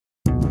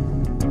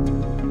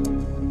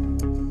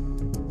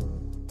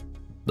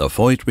the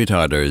Voith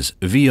Retarders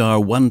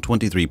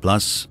VR123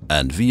 Plus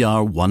and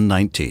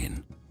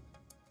VR119.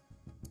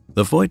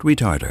 The Voith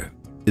Retarder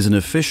is an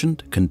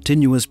efficient,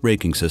 continuous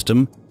braking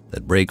system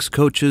that brakes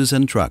coaches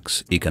and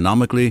trucks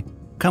economically,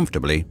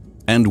 comfortably,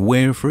 and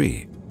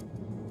wear-free.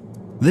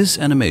 This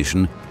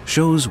animation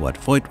shows what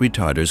Voith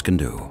Retarders can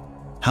do,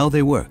 how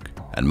they work,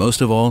 and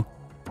most of all,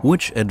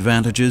 which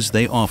advantages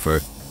they offer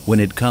when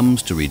it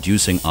comes to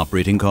reducing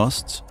operating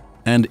costs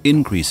and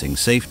increasing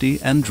safety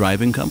and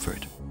driving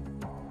comfort.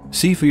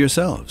 See for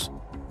yourselves.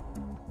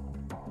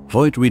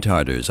 Voith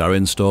Retarders are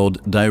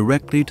installed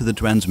directly to the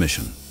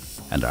transmission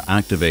and are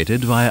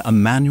activated via a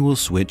manual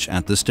switch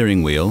at the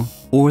steering wheel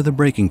or the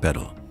braking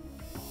pedal.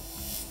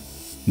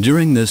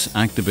 During this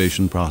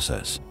activation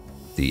process,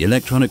 the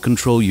electronic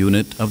control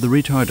unit of the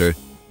retarder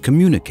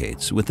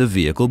communicates with the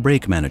vehicle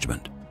brake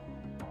management.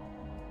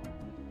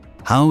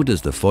 How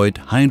does the Voith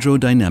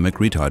hydrodynamic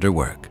retarder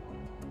work?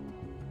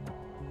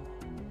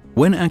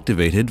 When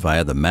activated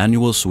via the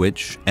manual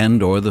switch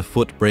and/or the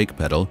foot brake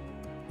pedal,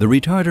 the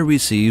retarder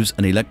receives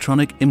an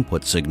electronic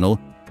input signal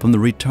from the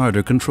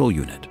retarder control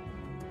unit.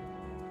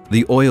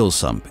 The oil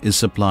sump is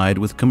supplied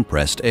with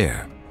compressed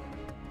air.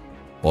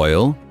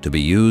 Oil, to be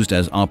used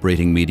as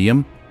operating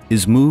medium,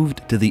 is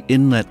moved to the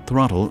inlet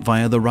throttle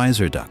via the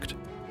riser duct,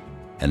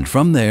 and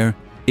from there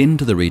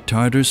into the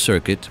retarder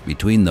circuit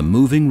between the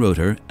moving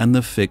rotor and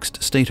the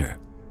fixed stator.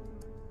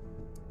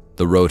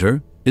 The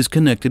rotor is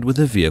connected with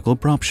the vehicle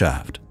prop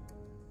shaft.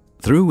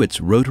 Through its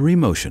rotary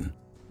motion,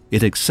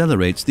 it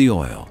accelerates the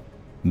oil,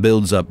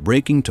 builds up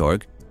braking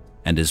torque,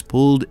 and is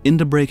pulled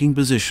into braking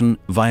position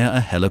via a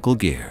helical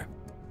gear.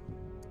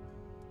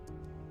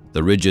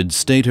 The rigid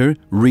stator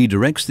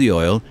redirects the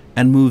oil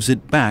and moves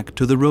it back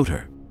to the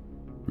rotor.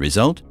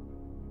 Result: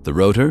 the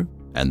rotor,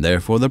 and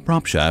therefore the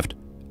prop shaft,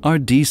 are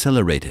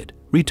decelerated,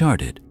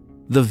 retarded.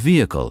 The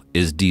vehicle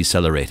is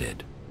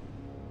decelerated.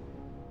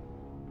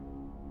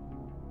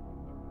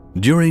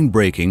 During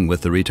braking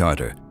with the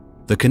retarder,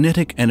 the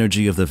kinetic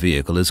energy of the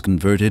vehicle is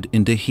converted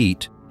into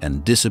heat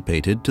and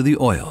dissipated to the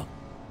oil.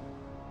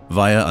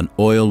 Via an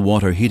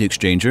oil-water heat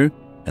exchanger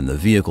and the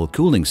vehicle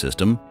cooling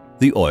system,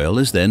 the oil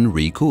is then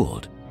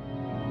recooled.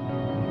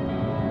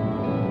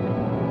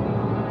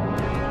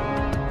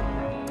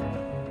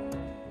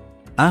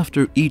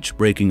 After each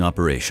braking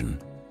operation,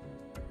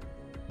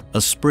 a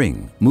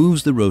spring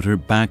moves the rotor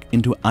back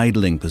into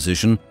idling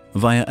position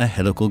via a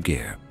helical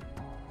gear.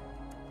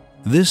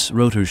 This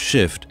rotor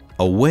shift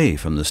away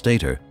from the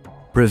stator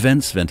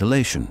prevents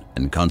ventilation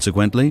and,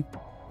 consequently,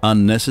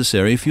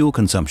 unnecessary fuel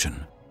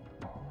consumption.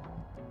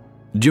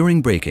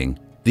 During braking,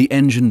 the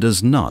engine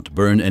does not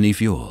burn any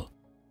fuel.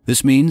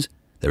 This means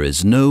there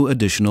is no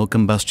additional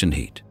combustion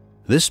heat.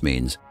 This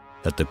means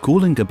that the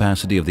cooling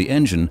capacity of the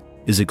engine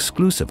is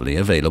exclusively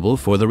available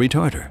for the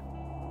retarder.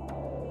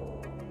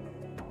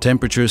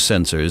 Temperature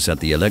sensors at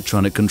the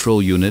electronic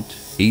control unit,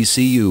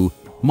 ECU,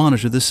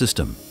 monitor the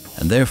system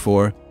and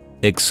therefore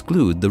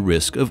exclude the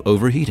risk of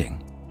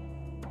overheating.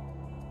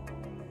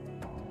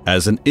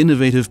 As an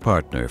innovative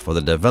partner for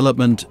the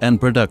development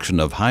and production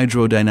of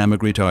hydrodynamic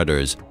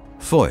retarders,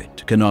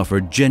 Voith can offer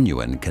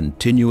genuine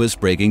continuous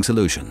braking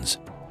solutions.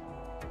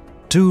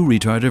 2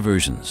 retarder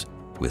versions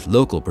with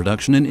local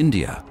production in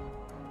India,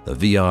 the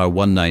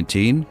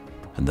VR119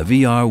 and the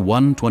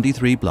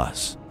VR123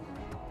 Plus.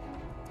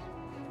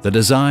 The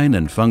design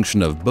and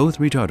function of both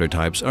retarder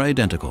types are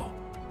identical,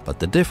 but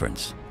the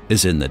difference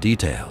is in the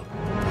detail.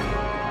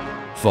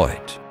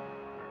 Voith,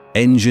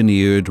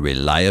 engineered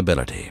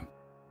reliability.